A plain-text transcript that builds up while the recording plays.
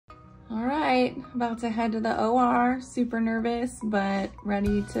All right, about to head to the OR. Super nervous, but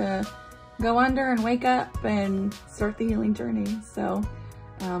ready to go under and wake up and start the healing journey. So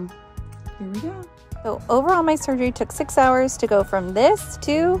here we go. So overall, my surgery took 6 hours to go from this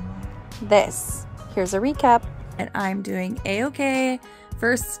to this. Here's a recap. And I'm doing a-okay.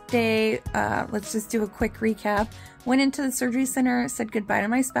 First day, let's just do a quick recap. Went into the surgery center, said goodbye to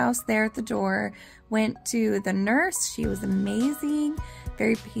my spouse there at the door. Went to the nurse. She was amazing,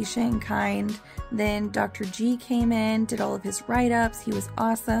 very patient and kind. Then Dr. G came in, did all of his write-ups. He was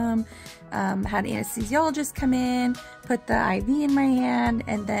awesome. Had anesthesiologist come in, put the IV in my hand,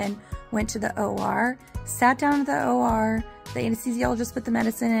 and then went to the OR. Sat down at the OR. The anesthesiologist put the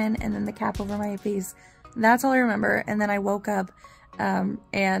medicine in, and then the cap over my face. That's all I remember. And then I woke up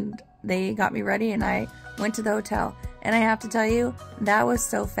and they got me ready and I went to the hotel. And I have to tell you, that was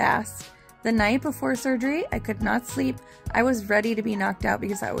so fast. The night before surgery, I could not sleep. I was ready to be knocked out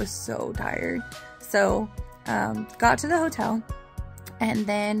because I was so tired. So got to the hotel and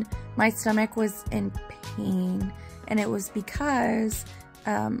then my stomach was in pain. And it was because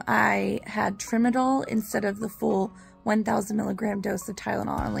I had Tramadol instead of the full 1,000 milligram dose of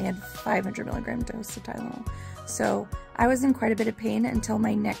Tylenol. I only had 500 milligram dose of Tylenol. So I was in quite a bit of pain until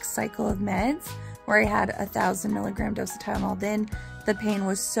my next cycle of meds where I had 1,000 milligram dose of Tylenol. Then the pain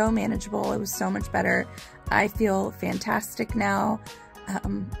was so manageable. It was so much better. I feel fantastic now.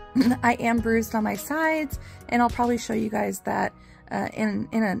 I am bruised on my sides and I'll probably show you guys that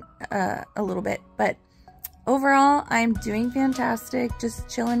in a little bit. But overall, I'm doing fantastic. Just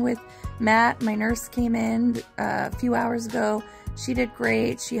chilling with Matt. My nurse came in a few hours ago. She did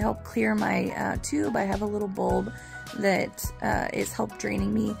great. She helped clear my tube. I have a little bulb that is helped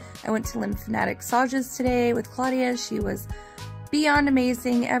draining me. I went to lymphatic massages today with Claudia. She was beyond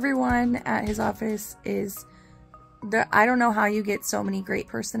amazing. Everyone at his office is, I don't know how you get so many great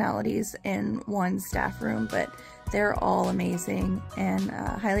personalities in one staff room, but they're all amazing and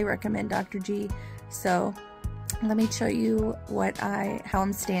highly recommend Dr. G. So let me show you how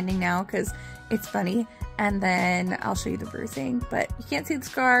I'm standing now because it's funny, and then I'll show you the bruising. But you can't see the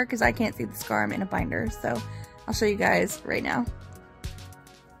scar because I can't see the scar. I'm in a binder, so I'll show you guys right now.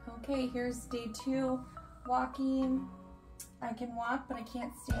 Okay, here's day 2. Walking. I can walk, but I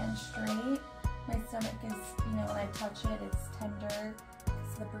can't stand straight. My stomach is, when I touch it, it's tender.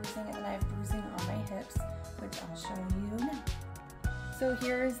 It's the bruising, and then I have bruising on my hips, which I'll show you now. So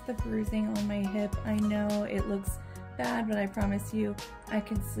here's the bruising on my hip. I know it looks bad, but I promise you I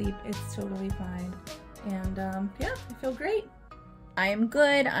can sleep. It's totally fine. And yeah, I feel great. I am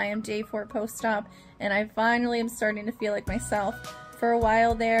good. I am day 4 post-op, and I finally am starting to feel like myself. For a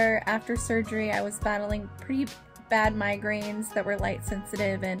while there, after surgery, I was battling pretty bad migraines that were light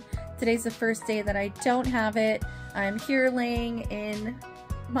sensitive, and today's the first day that I don't have it. I'm here laying in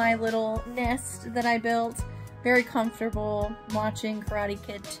my little nest that I built. Very comfortable, watching Karate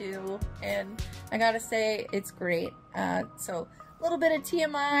Kid 2, and I gotta say, it's great. So a little bit of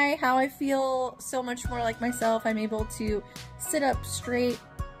TMI, how I feel so much more like myself. I'm able to sit up straight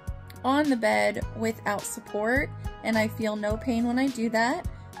on the bed without support, and I feel no pain when I do that.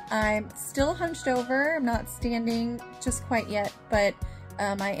 I'm still hunched over. I'm not standing just quite yet, but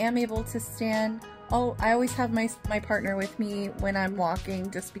I am able to stand. Oh, I always have my partner with me when I'm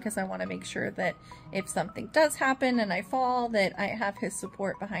walking just because I want to make sure that if something does happen and I fall, that I have his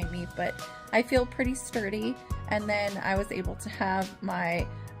support behind me, but I feel pretty sturdy. And then I was able to have my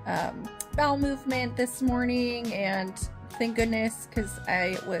bowel movement this morning, and thank goodness, because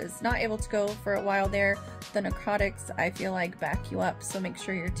I was not able to go for a while there. The narcotics, I feel like, back you up, so make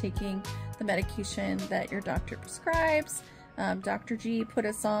sure you're taking the medication that your doctor prescribes. Dr. G put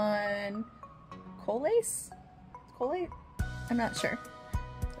us on Colase? I'm not sure.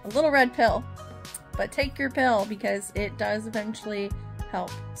 A little red pill, but take your pill because it does eventually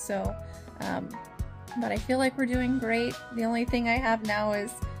help. So, but I feel like we're doing great. The only thing I have now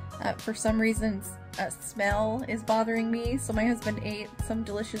is, for some reason, smell is bothering me. So my husband ate some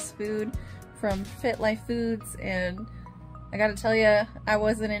delicious food from Fit Life Foods, and I gotta tell you, I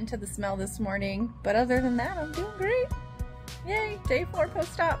wasn't into the smell this morning. But other than that, I'm doing great. Yay, day 4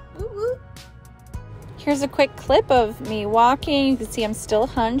 post-op. Woo woo. Here's a quick clip of me walking. You can see I'm still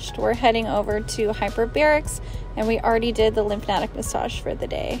hunched. We're heading over to hyperbarics, and we already did the lymphatic massage for the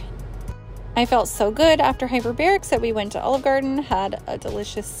day. I felt so good after hyperbarics that we went to Olive Garden, had a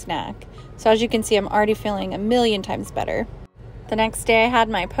delicious snack. So as you can see, I'm already feeling a million times better. The next day I had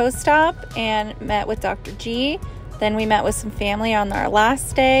my post-op and met with Dr. G. Then we met with some family on our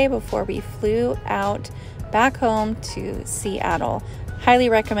last day before we flew out back home to Seattle. Highly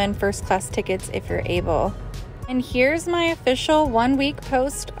recommend first class tickets if you're able. And here's my official 1 week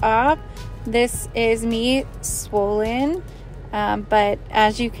post-op. This is me swollen, but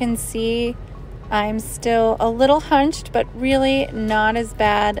as you can see, I'm still a little hunched, but really not as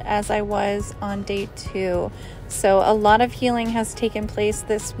bad as I was on day 2. So a lot of healing has taken place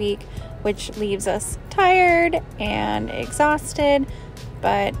this week, which leaves us tired and exhausted.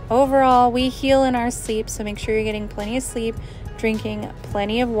 But overall, we heal in our sleep, so make sure you're getting plenty of sleep, drinking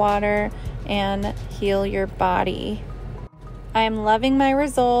plenty of water, and heal your body. I'm loving my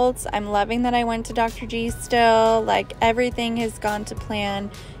results. I'm loving that I went to Dr. G still. Like, everything has gone to plan,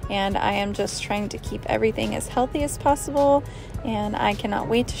 and I am just trying to keep everything as healthy as possible. And I cannot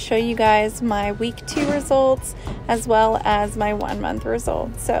wait to show you guys my week 2 results as well as my 1 month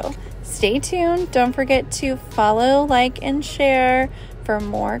results. So stay tuned. Don't forget to follow, like, and share for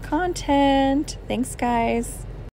more content. Thanks, guys.